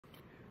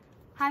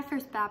Hi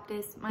First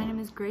Baptist, my name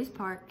is Grace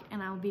Park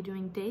and I will be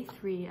doing day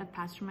 3 of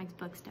Pastor Mike's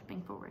book,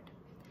 Stepping Forward.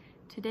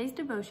 Today's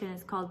devotion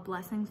is called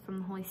Blessings from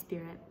the Holy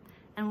Spirit,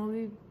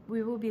 and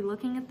we will be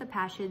looking at the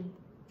passage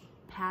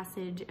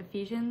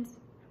Ephesians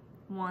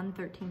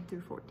 1:13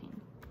 through 14.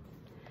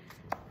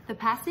 The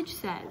passage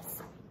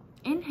says,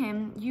 "In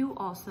him you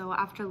also,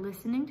 after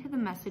listening to the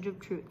message of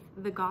truth,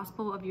 the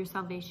gospel of your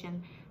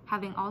salvation,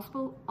 having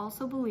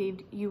also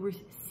believed, you were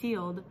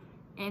sealed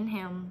in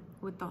him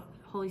with the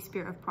Holy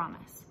Spirit of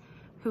promise,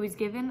 who is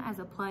given as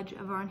a pledge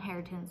of our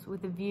inheritance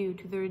with a view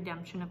to the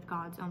redemption of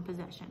God's own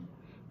possession,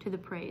 to the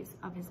praise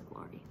of his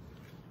glory."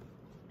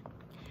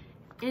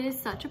 It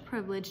is such a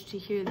privilege to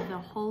hear the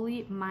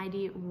holy,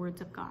 mighty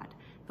words of God,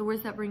 the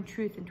words that bring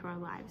truth into our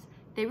lives.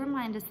 They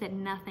remind us that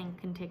nothing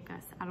can take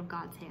us out of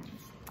God's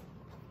hands.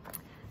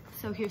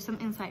 So here's some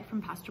insight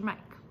from Pastor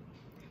Mike.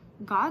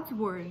 God's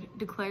word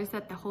declares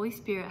that the Holy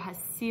Spirit has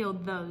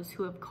sealed those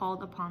who have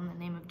called upon the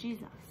name of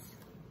Jesus.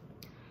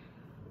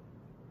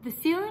 The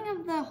sealing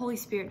of the Holy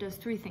Spirit does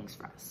 3 things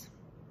for us.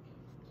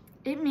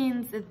 It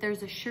means that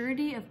there's a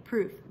surety of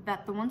proof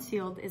that the one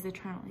sealed is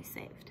eternally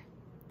saved.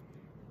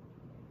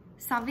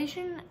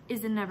 Salvation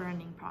is a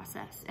never-ending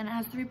process, and it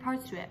has 3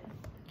 parts to it.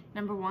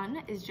 Number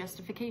 1 is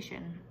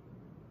justification,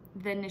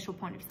 the initial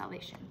point of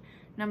salvation.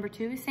 Number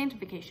 2 is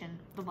sanctification,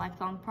 the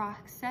lifelong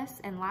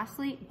process. And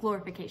lastly,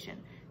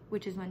 glorification,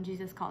 which is when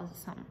Jesus calls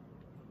us home.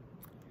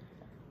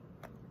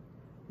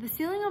 The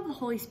sealing of the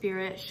Holy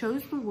Spirit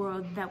shows the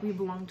world that we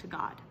belong to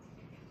God.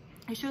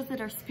 It shows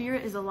that our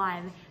spirit is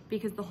alive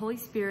because the Holy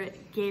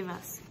Spirit gave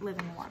us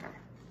living water.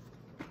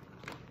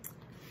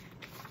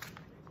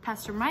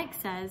 Pastor Mike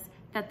says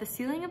that the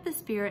sealing of the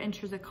Spirit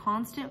ensures a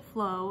constant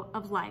flow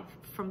of life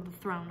from the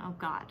throne of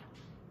God.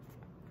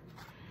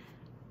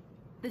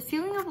 The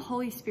sealing of the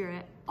Holy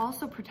Spirit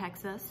also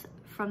protects us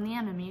from the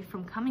enemy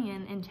from coming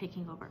in and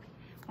taking over.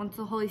 Once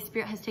the Holy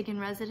Spirit has taken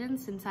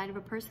residence inside of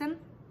a person,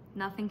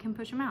 nothing can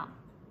push him out.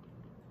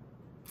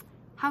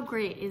 How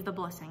great is the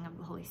blessing of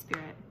the Holy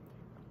Spirit?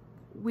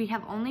 We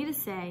have only to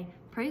say,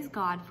 praise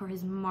God for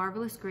his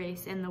marvelous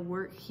grace and the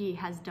work he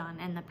has done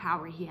and the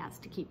power he has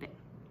to keep it.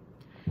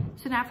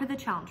 So now for the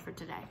challenge for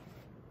today.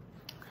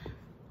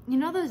 You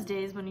know those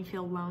days when you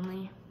feel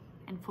lonely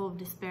and full of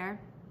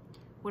despair?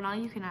 When all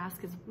you can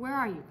ask is, where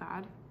are you,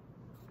 God?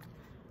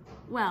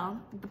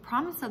 Well, the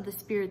promise of the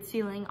Spirit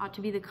sealing ought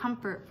to be the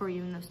comfort for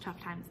you in those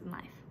tough times in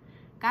life.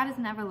 God has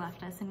never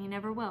left us and he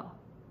never will.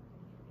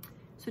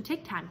 So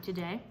take time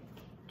today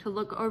to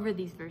look over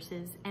these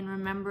verses and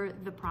remember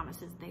the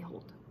promises they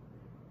hold.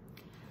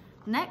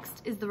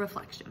 Next is the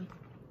reflection.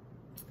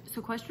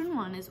 So question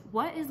 1 is,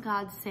 what is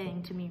God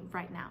saying to me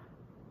right now?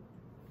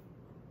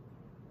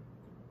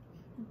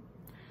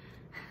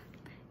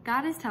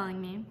 God is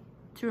telling me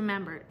to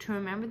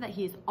remember that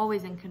he is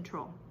always in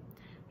control,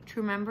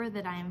 to remember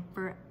that I am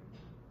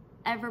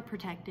forever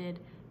protected,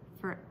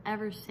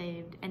 forever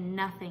saved, and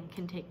nothing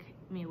can take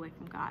me away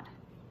from God.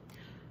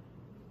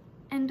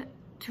 And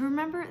to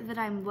remember that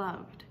I'm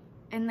loved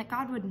and that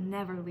God would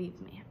never leave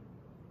me.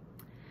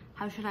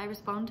 How should I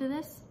respond to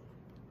this?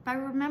 By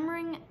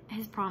remembering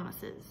his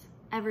promises,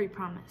 every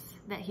promise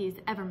that he's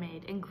ever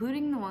made,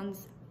 including the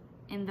ones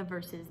in the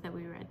verses that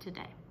we read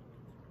today.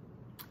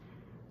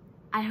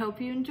 I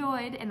hope you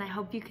enjoyed, and I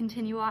hope you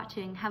continue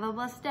watching. Have a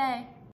blessed day.